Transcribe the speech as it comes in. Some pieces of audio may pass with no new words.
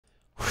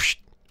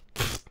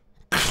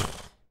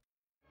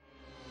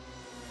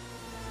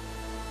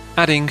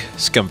Adding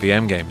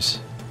ScummVM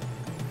games.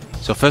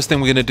 So first thing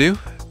we're going to do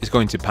is go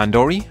into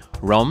Pandory,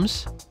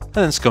 ROMs, and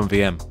then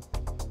ScummVM.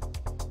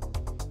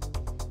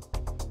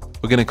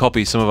 We're going to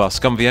copy some of our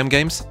ScummVM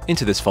games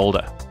into this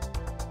folder.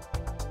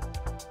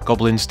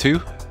 Goblins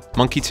 2,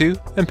 Monkey 2,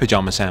 and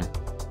Pajama Sam.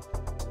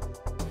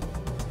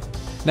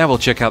 Now we'll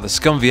check out the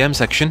ScummVM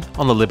section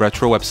on the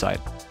libretro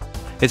website.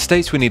 It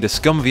states we need a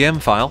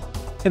ScummVM file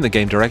in the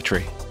game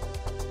directory.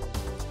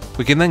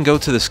 We can then go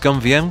to the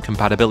ScummVM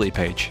compatibility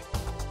page.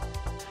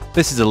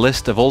 This is a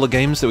list of all the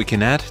games that we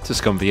can add to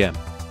ScummVM.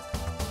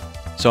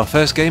 So our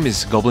first game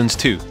is Goblins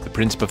 2, The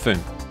Prince Buffoon.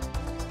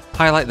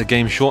 Highlight the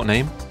game short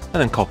name and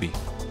then copy.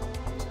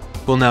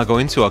 We'll now go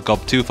into our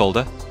Gob2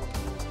 folder,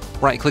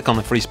 right click on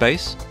the free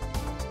space,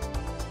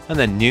 and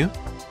then New,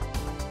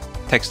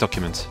 Text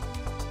Document.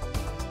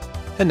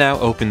 And now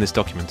open this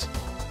document.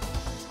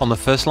 On the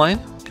first line,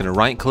 I'm going to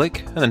right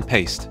click and then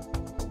paste.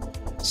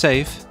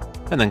 Save,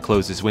 and then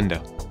close this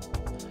window.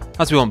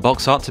 As we want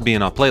box art to be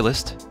in our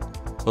playlist,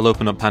 we'll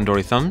open up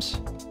Pandory Thumbs,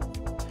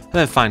 and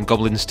then find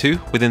Goblins 2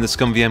 within the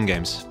ScummVM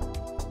games.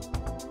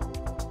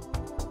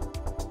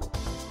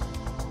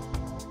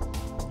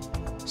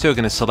 So we're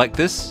going to select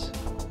this,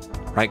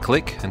 right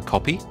click and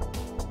copy.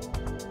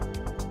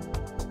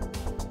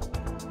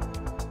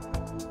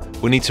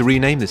 We need to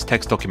rename this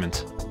text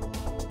document.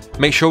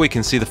 Make sure we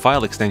can see the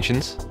file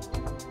extensions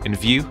in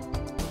View,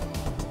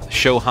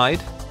 Show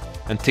Hide,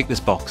 and tick this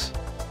box.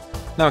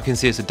 Now I can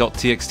see it's a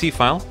 .txt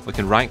file. We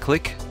can right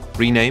click,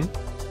 rename,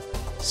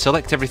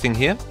 select everything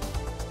here,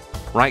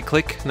 right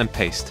click and then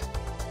paste.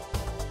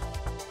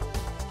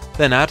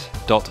 Then add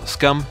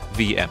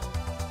 .ScummVM.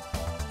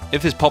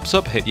 If this pops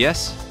up, hit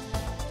yes,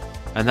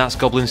 and that's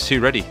Goblins 2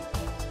 ready.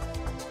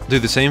 Do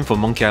the same for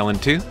Monkey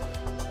Island 2,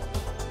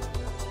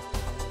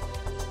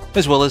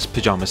 as well as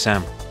Pajama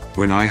Sam.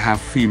 When I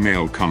have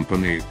female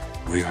company,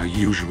 we are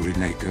usually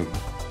naked.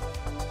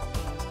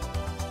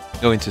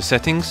 Go into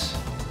Settings,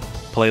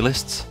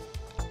 Playlists,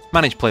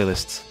 Manage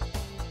Playlists,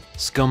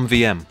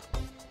 ScummVM.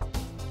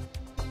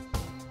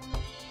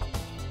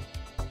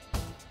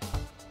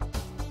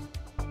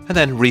 And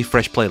then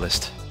refresh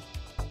playlist.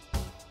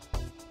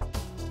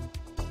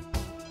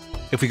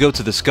 If we go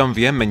to the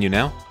ScummVM menu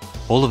now,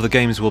 all of the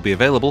games will be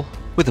available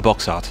with the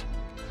box art.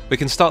 We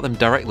can start them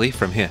directly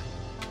from here.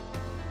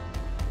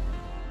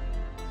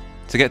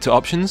 To get to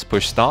options,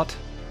 push start,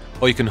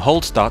 or you can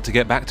hold start to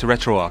get back to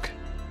RetroArch.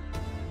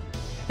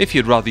 If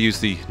you'd rather use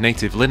the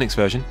native Linux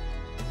version,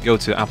 go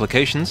to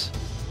Applications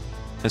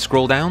and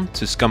scroll down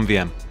to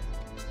ScummVM,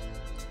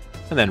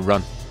 and then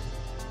Run.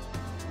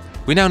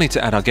 We now need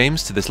to add our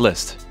games to this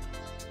list.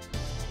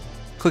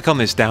 Click on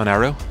this down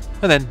arrow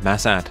and then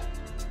Mass Add.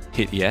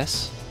 Hit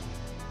Yes.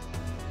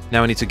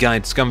 Now we need to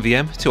guide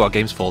ScummVM to our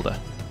games folder.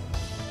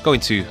 Go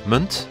into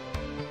Munt,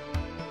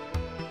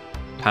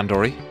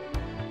 Pandory,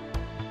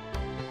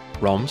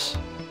 ROMs,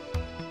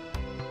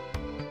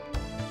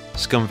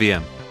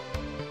 ScummVM.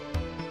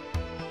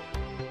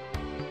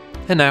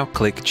 And now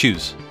click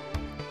Choose.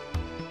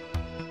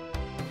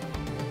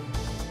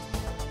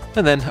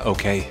 And then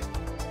OK.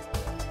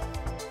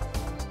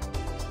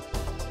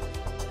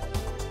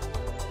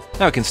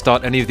 Now I can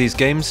start any of these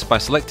games by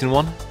selecting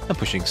one and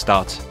pushing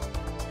Start.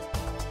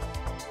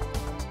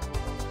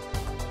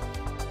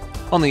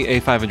 On the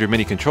A500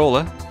 Mini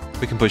controller,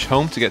 we can push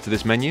Home to get to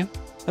this menu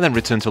and then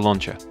return to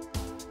Launcher.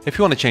 If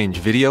you want to change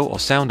video or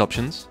sound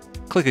options,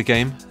 click a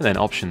game and then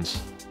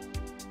Options.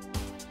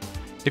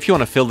 If you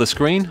want to fill the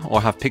screen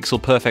or have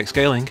pixel perfect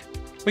scaling,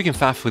 we can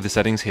faff with the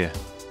settings here.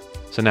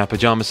 So now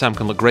Pajama Sam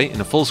can look great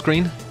in a full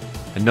screen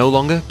and no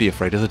longer be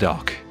afraid of the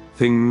dark.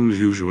 Things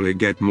usually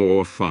get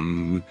more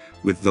fun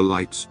with the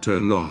lights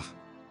turned off,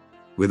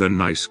 with a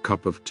nice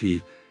cup of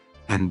tea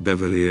and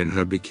Beverly in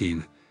her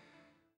bikini.